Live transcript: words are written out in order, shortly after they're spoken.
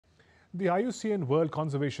The IUCN World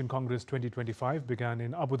Conservation Congress 2025 began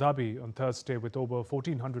in Abu Dhabi on Thursday with over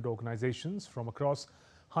 1,400 organizations from across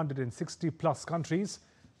 160 plus countries,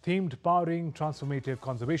 themed Powering Transformative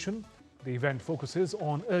Conservation. The event focuses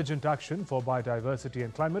on urgent action for biodiversity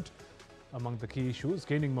and climate. Among the key issues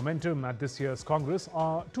gaining momentum at this year's Congress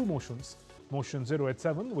are two motions. Motion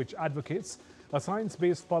 087, which advocates a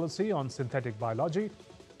science-based policy on synthetic biology,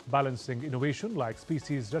 balancing innovation like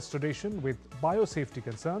species restoration with biosafety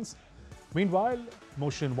concerns. Meanwhile,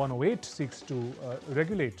 Motion 108 seeks to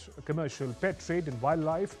regulate commercial pet trade in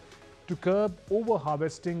wildlife to curb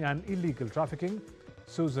over-harvesting and illegal trafficking.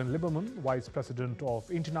 Susan Lieberman, Vice President of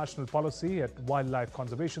International Policy at Wildlife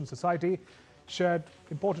Conservation Society, shared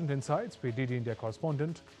important insights with DD India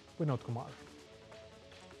correspondent Vinod Kumar.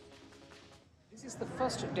 This is the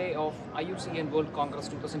first day of IUCN World Congress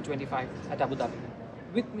 2025 at Abu Dhabi.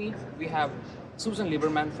 With me, we have Susan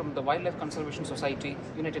Lieberman from the Wildlife Conservation Society,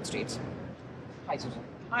 United States. Hi, Susan.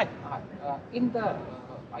 Hi. Hi. In the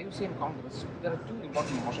IUCN Congress, there are two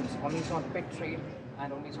important motions. One is on pet trade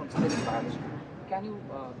and one is on synthetic biology. Can you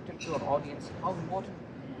tell to our audience how important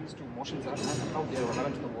these two motions are and how they are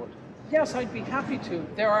relevant to the world? Yes, I'd be happy to.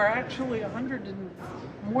 There are actually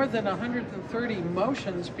more than 130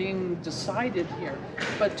 motions being decided here,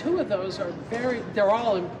 but two of those are they're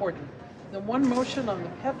all important. The one motion on the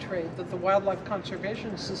pet trade that the Wildlife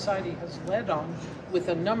Conservation Society has led on with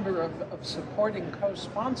a number of supporting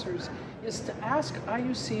co-sponsors is to ask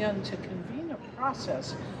IUCN to convene a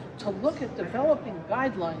process to look at developing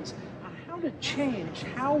guidelines on how to change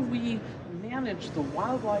how we manage the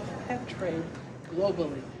wildlife pet trade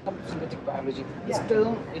globally. Synthetic biology. Yeah. This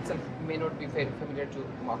term itself may not be very familiar to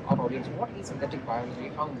our audience. What is synthetic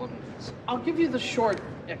biology? How important it is? I'll give you the short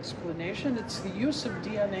explanation. It's the use of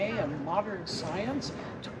DNA in modern science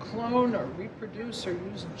to clone or reproduce or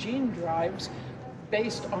use gene drives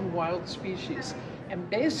based on wild species. And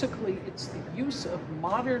basically, it's the use of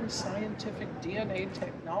modern scientific DNA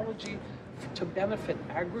technology to benefit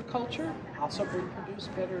agriculture, possibly produce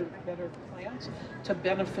better plants, to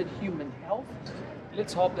benefit human health.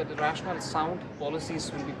 Let's hope that the rational, sound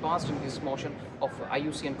policies will be passed in this motion of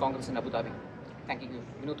IUCN Congress in Abu Dhabi. Thank you.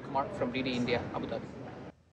 Vinod Kumar from DD India, Abu Dhabi.